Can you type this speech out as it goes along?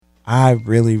I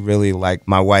really like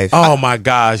my wife. Oh my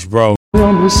gosh, bro. Yeah,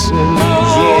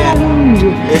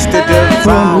 it's the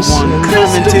Divine One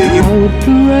coming to you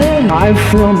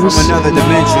from another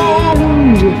dimension.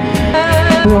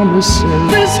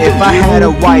 If I had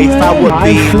a wife, I would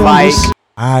be like,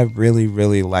 I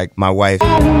really like my wife.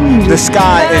 the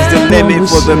sky is the limit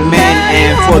for the men,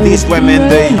 and for these women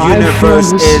the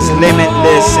universe is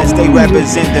limitless, since they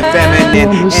represent the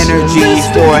feminine energy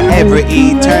forever.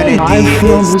 Eternity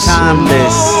is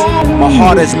timeless. My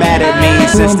heart is mad at me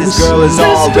since this girl is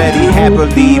already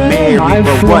happily married,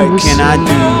 but what can I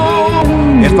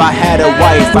do? If I had a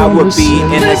wife, I would be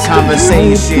in a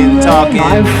conversation talking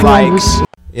like,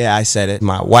 Yeah, I said it.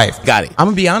 My wife. Got it. I'm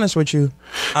gonna be honest with you.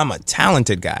 I'm a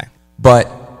talented guy, but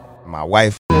my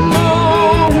wife.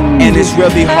 and it's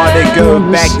really hard to go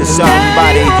back to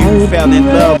somebody you fell in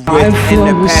love with in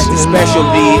the past,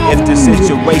 especially if the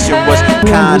situation was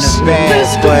kind of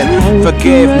bad. But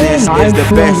forgiveness is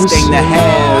the best thing to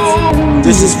have.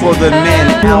 This is for the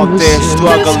men out there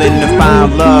struggling to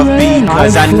find love,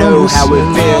 because I know how it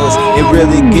feels. It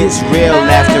really gets real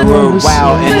after a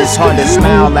while, and it's hard to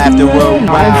smile after a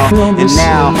while. And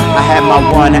now I have my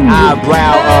one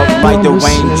eyebrow up like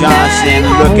Dwayne Johnson,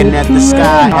 looking at the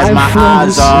sky as my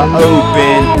eyes are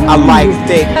open. I like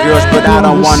thick girls, but I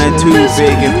don't want it too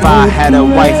big. If I had a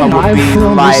wife, I would be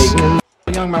like,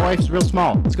 young, my wife's real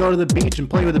small. Let's go to the beach and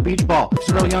play with a beach ball.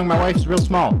 She's real young, my wife's real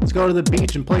small. Let's go to the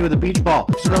beach and play with a beach ball.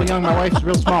 She's real young, my wife's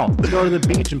real small. Let's go to the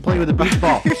beach and play with a beach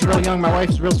ball. She's real young, my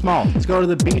wife's real small. Let's go to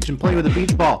the beach and play with a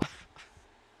beach ball.